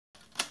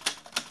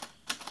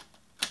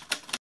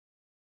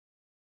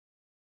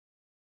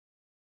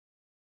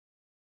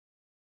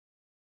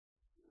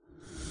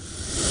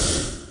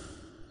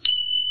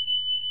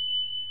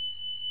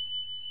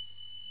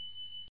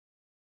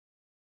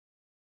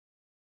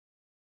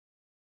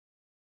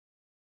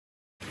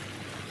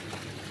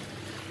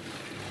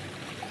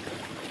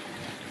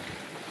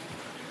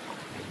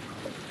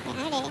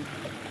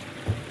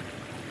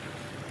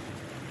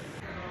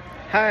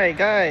Hi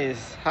guys,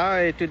 how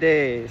are you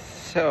today?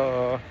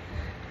 So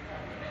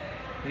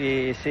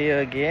we see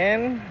you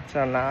again.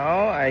 So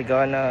now I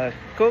gonna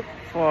cook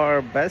for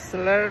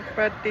bachelor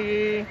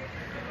party.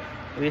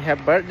 We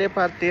have birthday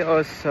party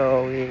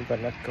also. We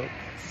gonna cook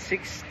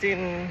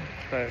 16%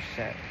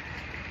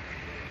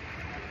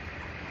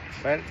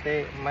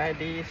 birthday.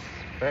 Maddie's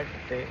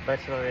birthday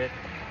bachelorette.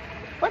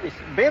 What is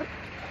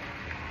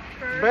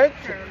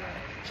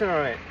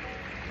bachelorette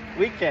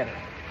weekend?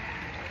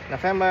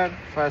 November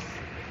 1st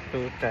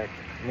to 3rd,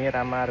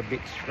 Miramar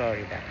Beach,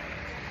 Florida.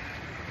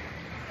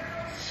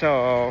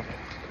 So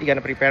we're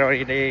gonna prepare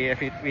already.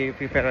 We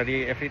prepare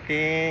already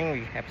everything.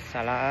 We have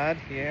salad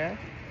here.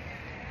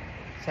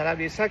 Salad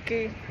with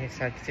sake.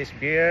 This is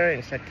beer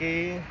and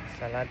sake.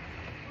 Salad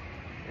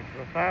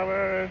with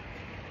flour.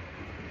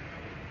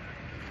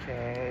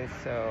 Okay,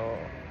 so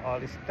all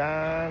is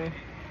done.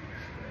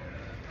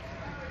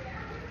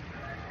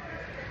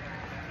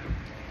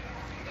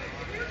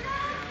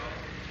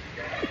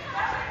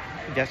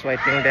 Just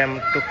waiting them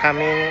to come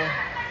in.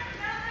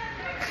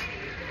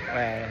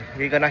 Well,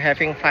 we're gonna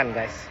having fun,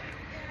 guys.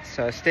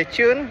 So stay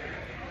tuned.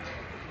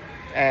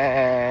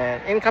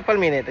 And in a couple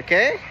minutes,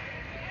 okay?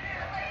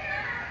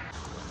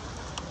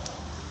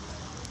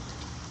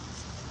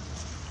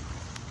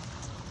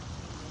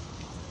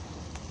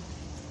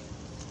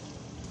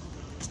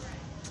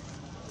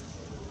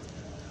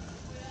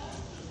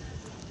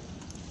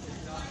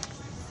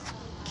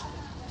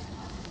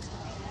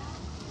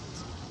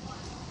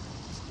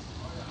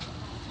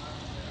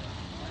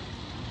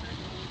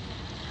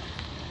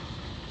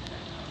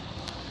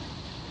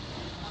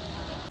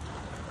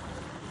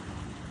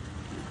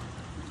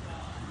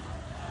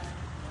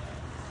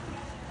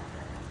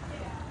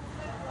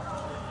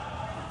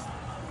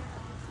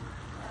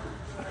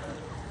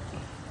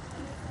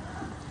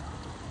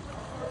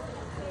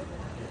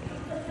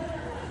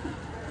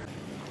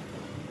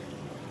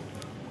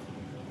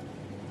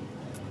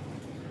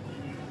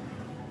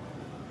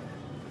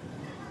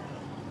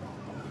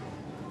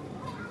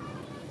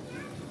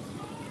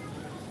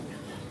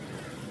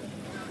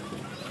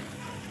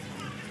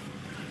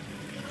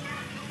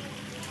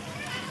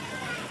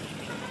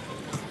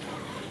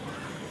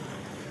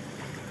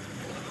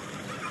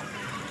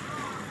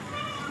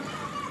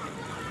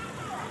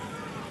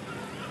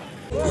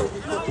 Oh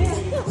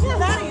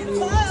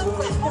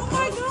my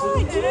god, Judy!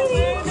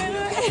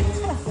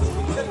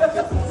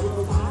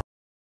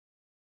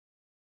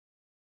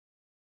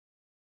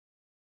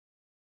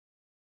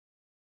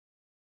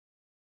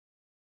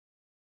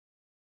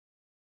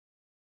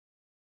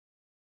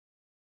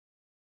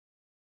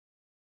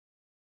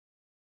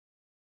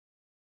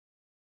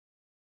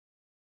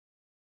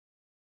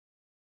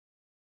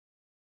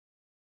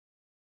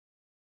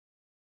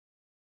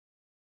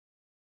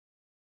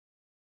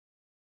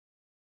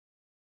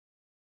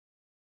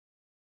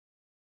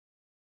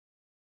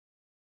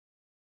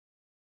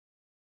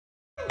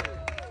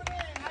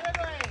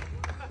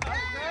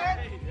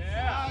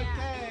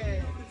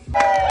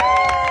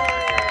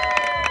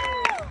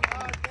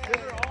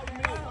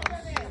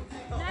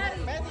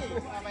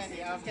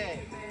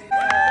 Okay.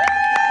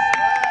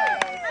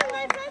 That's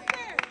my sister! That's my sister!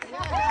 Did you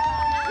not hear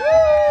me?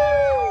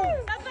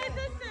 That's my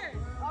sister!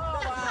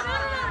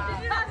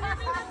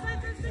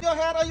 Your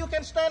head or you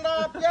can stand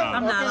up. Yeah.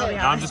 I'm okay.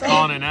 I'm just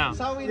calling it now.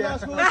 So we know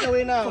who's the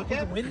winner, okay?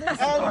 And when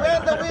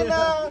the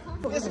winner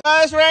is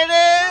guys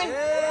ready?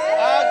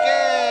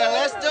 Okay,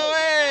 let's do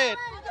it.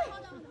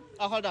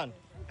 Oh, hold on.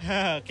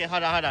 Okay,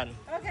 hold on.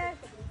 Okay.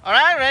 All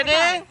right,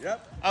 ready?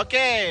 Yep.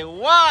 Okay,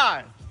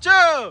 1,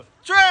 2,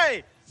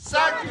 3.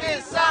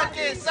 Sake,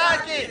 sake,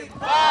 sake.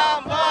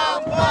 Bam,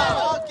 bam, bam.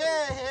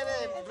 Okay, hit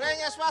it.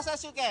 Bring as fast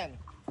as you can.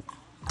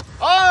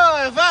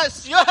 Oh,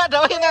 first, you are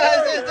the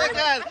winner.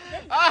 Second.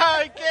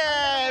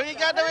 Okay, we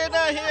got the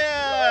winner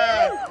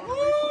here.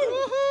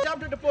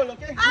 Jump to the pool,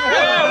 okay?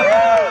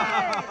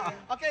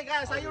 Okay,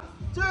 guys, are you?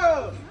 2,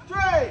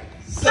 3.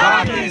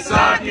 Sake,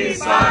 sake,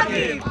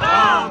 sake.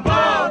 Bam,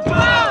 bam,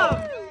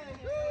 bam.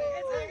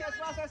 Bring as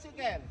fast as you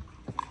can.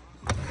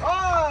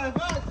 Oh,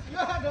 first, you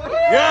are the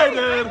winner. Yeah, I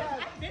did.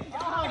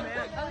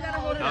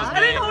 I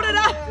didn't hold it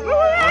up! I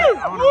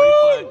want a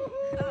replay.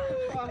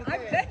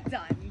 I've been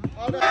done.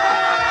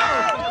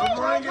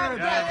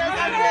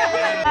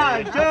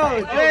 1, 2,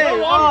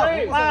 3,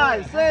 4,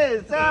 5, 6,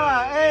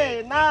 7,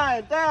 8,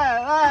 9,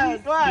 10,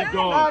 11, 12, Keep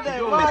going, keep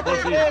going,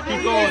 pussy.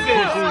 Keep going,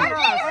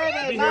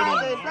 pussy.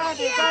 19,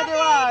 20,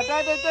 21,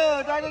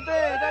 22,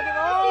 23,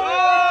 24.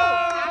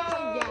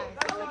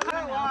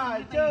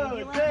 1,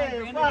 2, 3,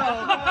 4,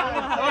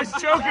 5, I was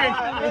choking. 8,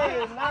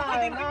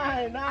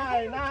 9,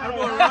 9.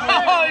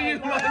 Oh, you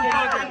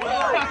motherfucker.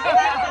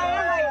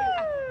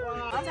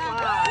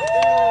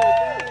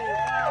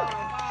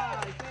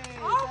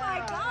 Oh my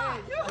god!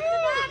 You're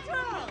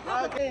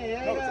Okay, here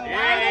you go.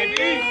 Yeah,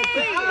 baby.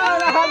 There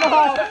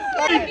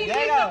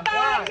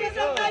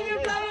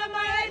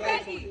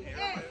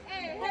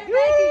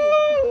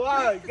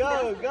you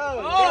go. Go.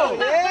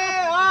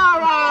 Yeah, all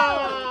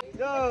right.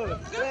 Go,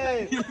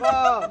 3,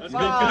 4,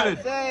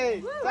 5,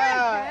 6, 8,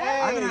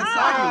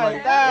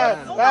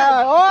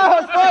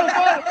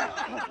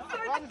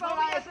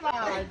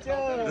 9,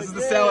 10. This is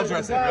the salad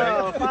dressing,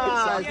 right?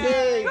 5, 6, 7,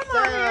 8.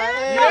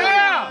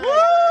 Yeah! Woo!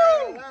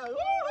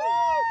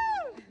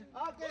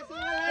 Okay, see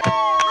you later.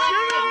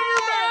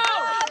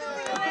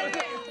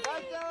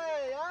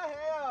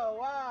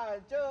 One,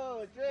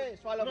 two, three.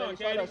 Swallow, baby.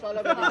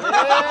 Swallow, baby.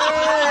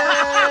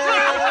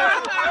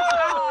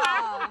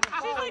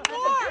 She's like more.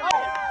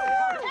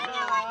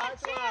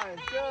 1,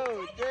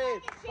 2, 3,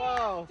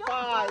 4,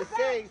 5,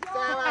 6,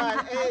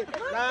 7, 8,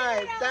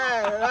 9,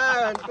 10,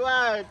 11,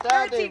 12,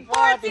 13,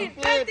 14,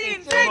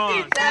 15,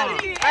 16,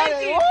 17,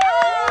 18.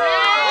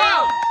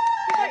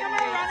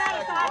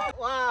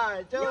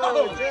 1, 2, 3,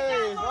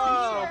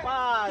 4,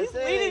 5, 6,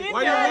 7, 8,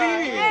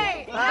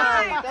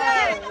 9,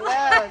 10, 11,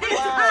 12.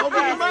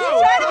 Open your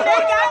mouth.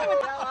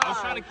 I was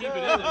trying to keep it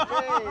in there. 3,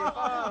 4,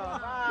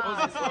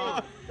 5, 6,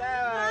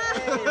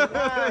 7, 8,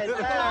 9,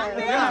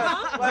 10,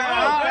 11,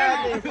 12,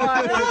 13,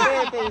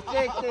 14, 15,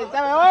 16, 17.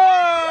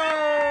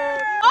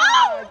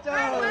 Oh! 1, 2,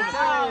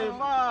 3,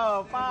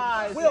 4,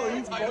 5,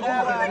 6, 7,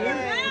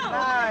 8,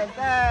 9,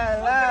 10,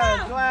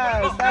 11,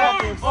 12,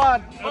 13,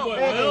 14,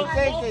 15,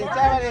 16,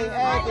 17,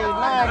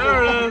 18,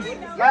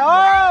 19. Go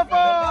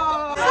over!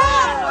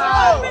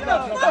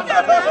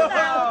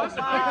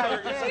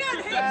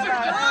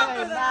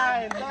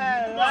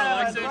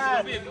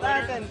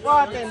 13,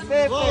 14,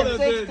 15,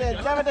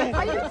 16, 17,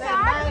 18,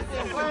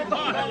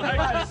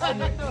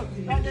 19,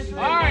 20.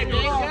 All right,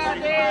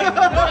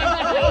 big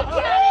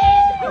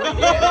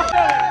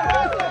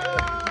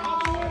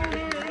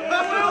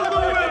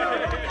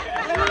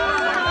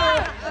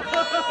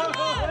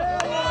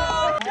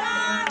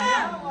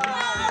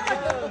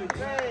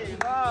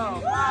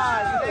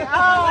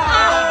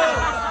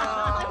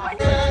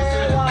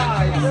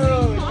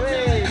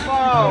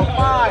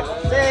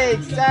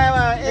Six,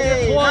 seven,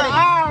 eight, nine.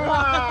 All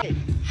right.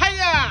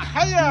 Hiya,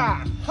 hiya,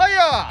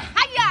 hiya. Hiya!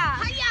 Hiya!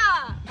 Hiya!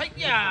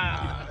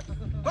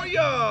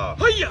 Hiya!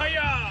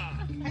 Hiya!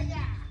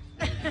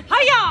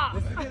 Hiya!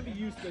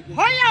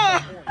 Hiya!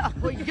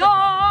 Hiya!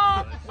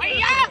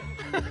 Hiya!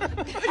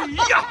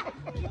 Hiya!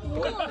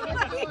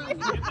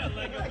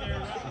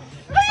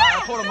 I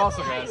pulled a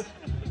muscle, guys.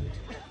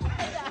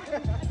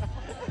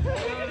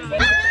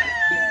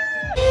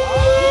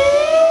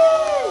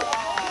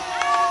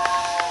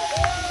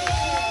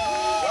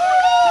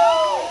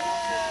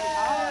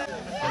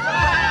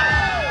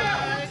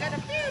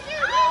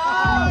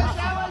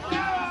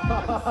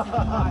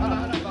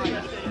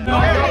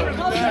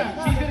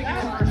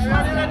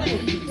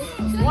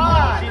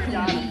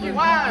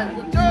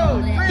 One,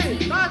 two,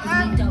 three, start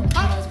and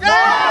up, go!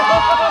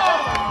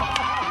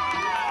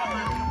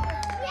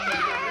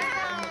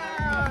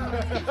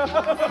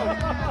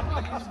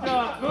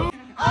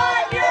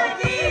 On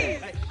your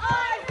knees!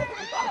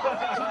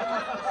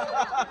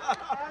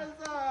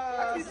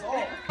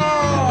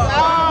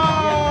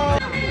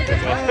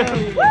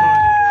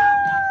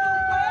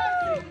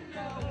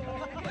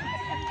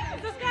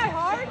 Is this guy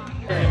hard?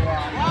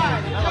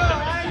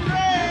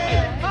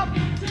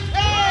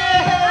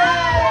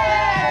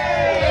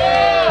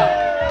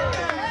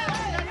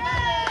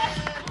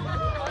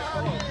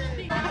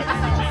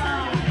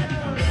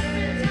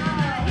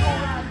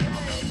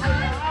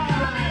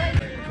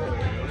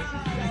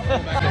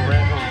 Back to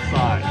Randall's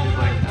side. He's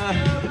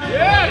like,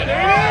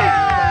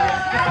 yeah,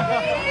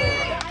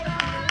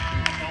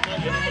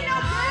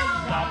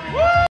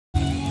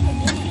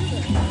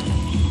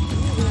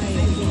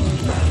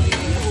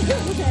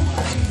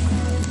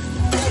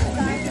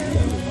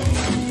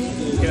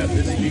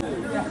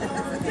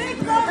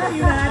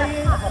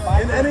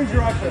 In any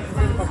direction. Oh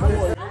my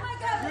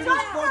god!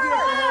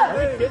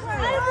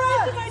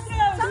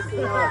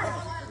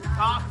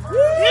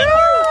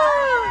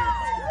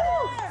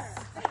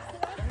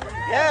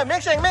 Yeah,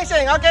 mixing.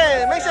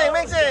 Okay, mixing.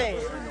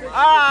 All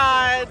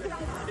right.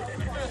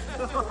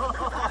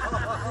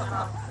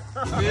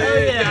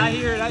 yeah, I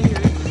hear it.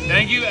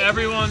 Thank you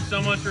everyone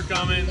so much for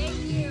coming.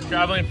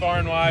 Traveling far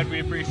and wide, we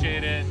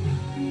appreciate it.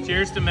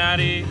 Cheers to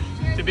Maddie,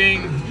 to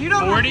being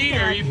 40.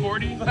 Are you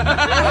 40? 40.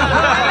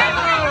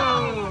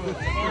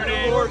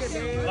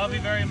 Love you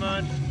very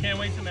much. Can't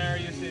wait to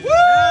marry you soon.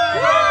 Love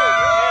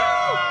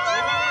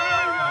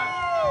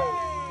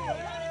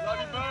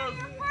you both.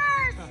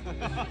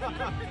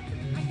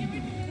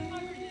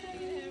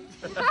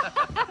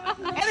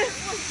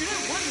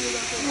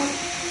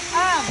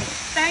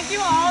 Thank you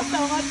all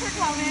so much for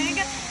coming.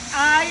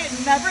 I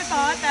never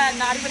thought that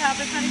Maddie would have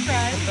this many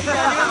friends.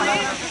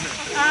 Genuinely.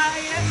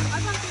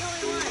 I'm not the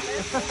only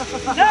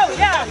one. No,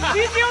 yeah,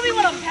 she's the only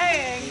one I'm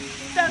paying.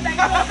 So thank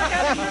you all for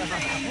coming.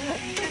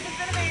 This has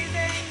been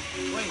amazing.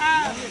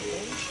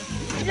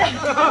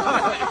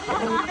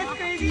 It's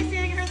crazy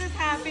seeing her this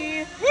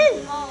happy.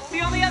 The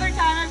only other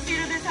time I've seen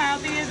her this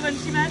happy is when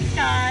she met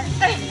Scott.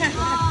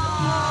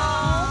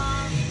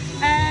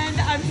 And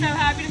I'm so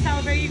happy to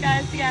celebrate you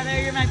guys together.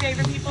 You're my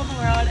favorite people in the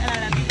world, and I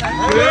love you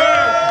guys.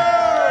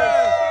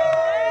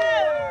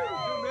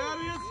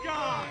 Maddie and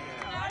Scott.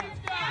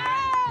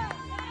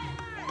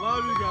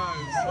 Love you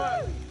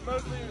guys.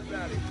 Mostly with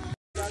Maddie.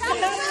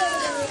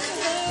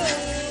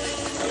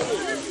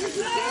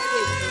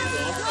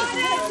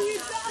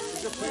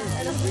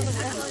 Wait.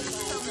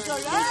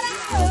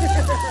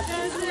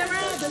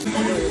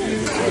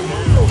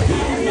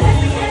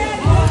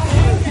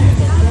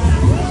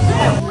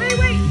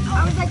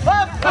 I was like,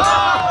 Up!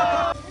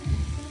 Up!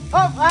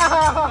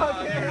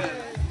 Okay.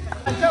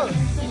 1, 2,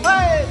 3.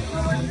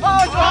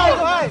 Oh,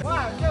 try.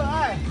 1, 2,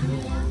 3.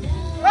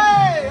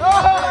 Hey! Oh!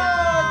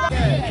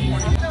 Okay.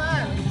 1, 2, 3.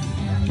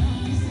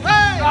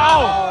 Hey!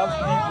 Oh!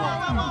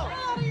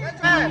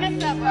 missed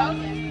that, bro.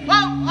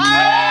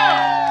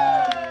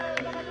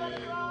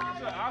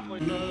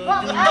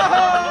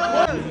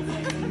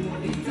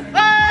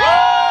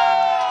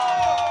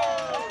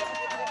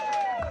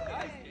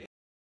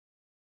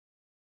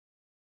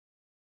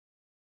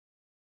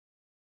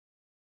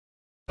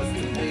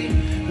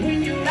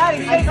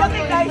 Maddie, say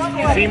something nice to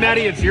him. See,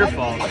 Maddie, it's your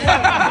fault.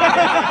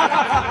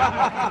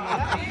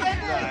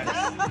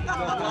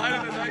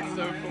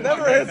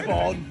 Never his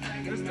fault.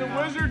 It's the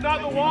wizard,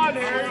 not the wand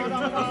here.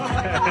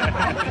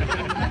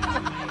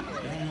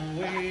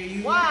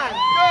 1, 2,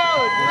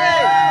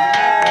 3.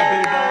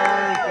 Happy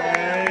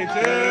birthday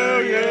to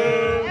you.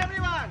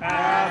 Everyone.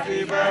 Happy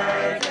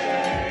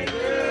birthday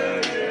to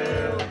you.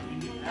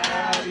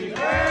 Happy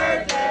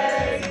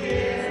birthday,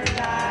 dear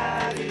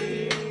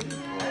Daddy.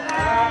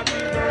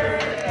 Happy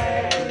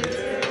birthday to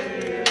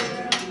you.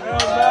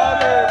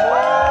 Another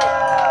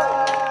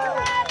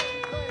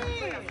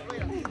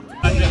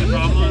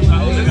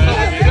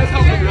That's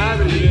how the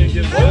gravity didn't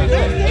get buzzed.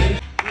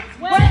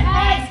 Wet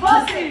ass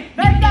pussy,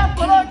 make that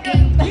look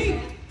at me.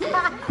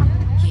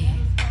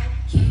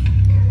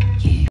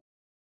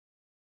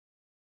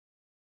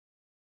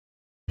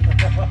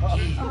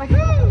 Alright,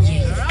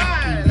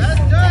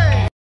 let's do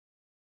it.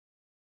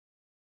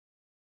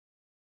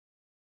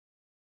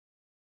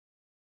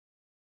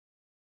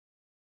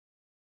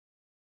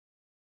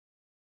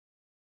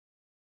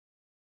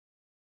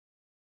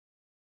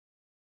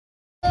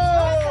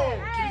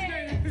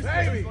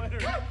 Baby.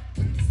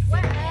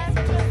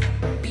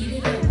 Beat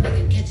it up,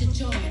 nigga, catch a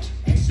charge.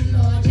 Extra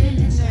large and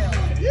extra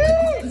hard.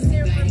 Pussy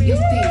right in your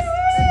face.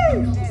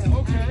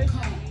 Okay.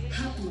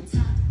 Hop on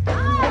top.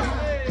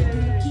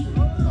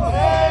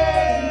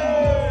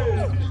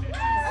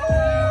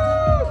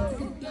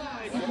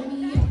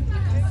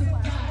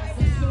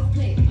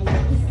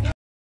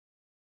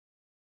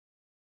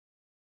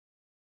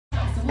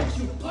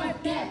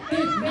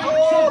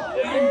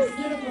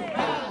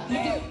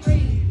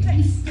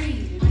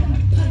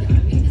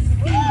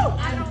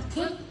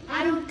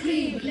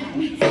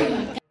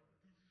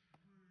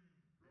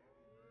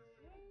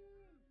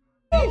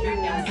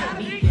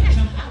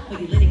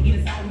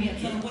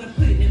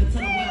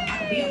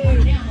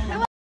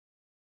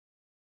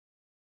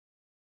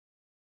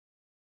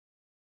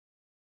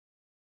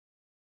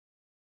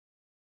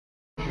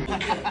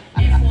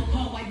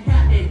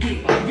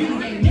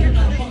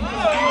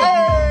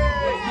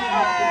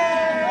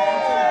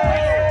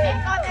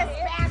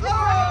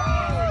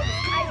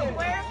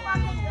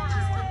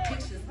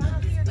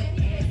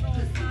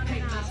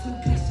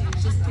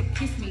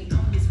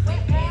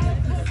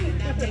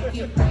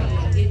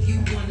 If you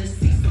wanna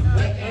see some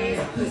wet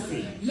ass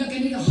pussy, look, I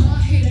need a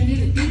hard head, I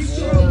need a deep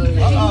stroke, I need a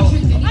heavy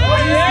drink,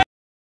 I need a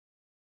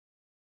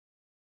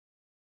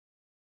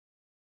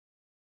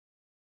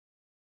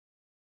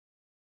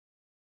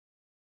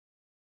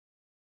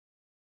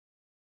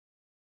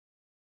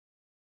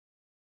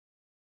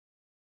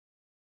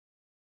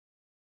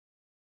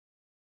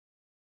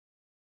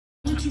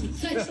want you to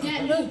touch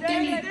that little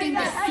thingy thing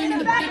that's in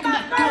the back of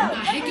my throat.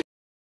 I hate it.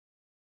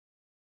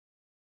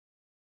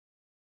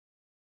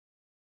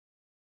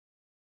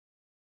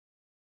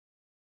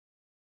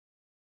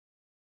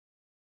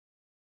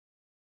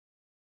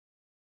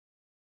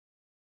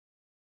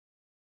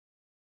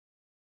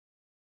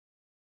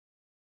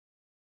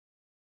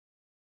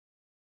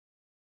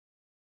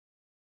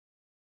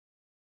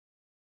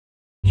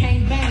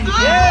 Came bang.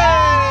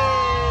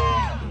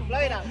 Yeah!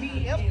 Play that.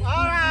 Yep.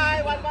 All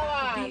right, one by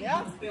one.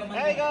 Yep. There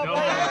you go. No,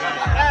 Play no,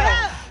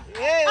 that.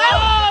 Yeah.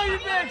 Oh, you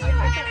bitch!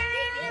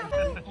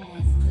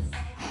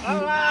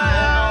 All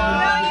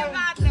right. You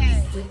got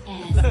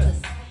this.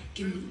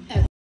 Give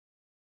me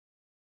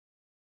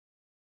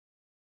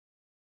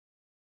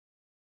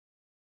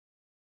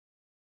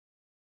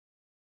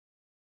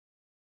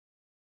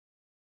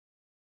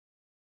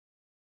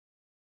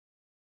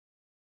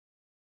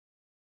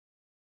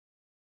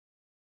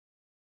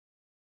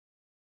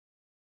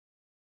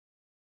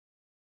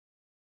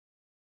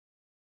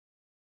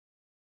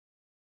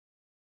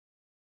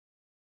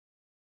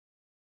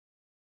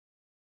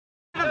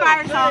The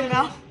fire song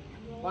though.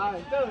 1,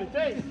 2,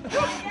 3.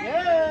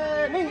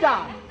 Yeah, ninja.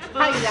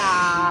 Hiya.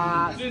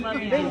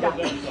 Ninja.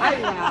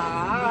 Hiya.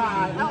 All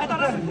right. I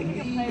thought I was thinking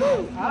of playing.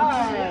 All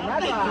right.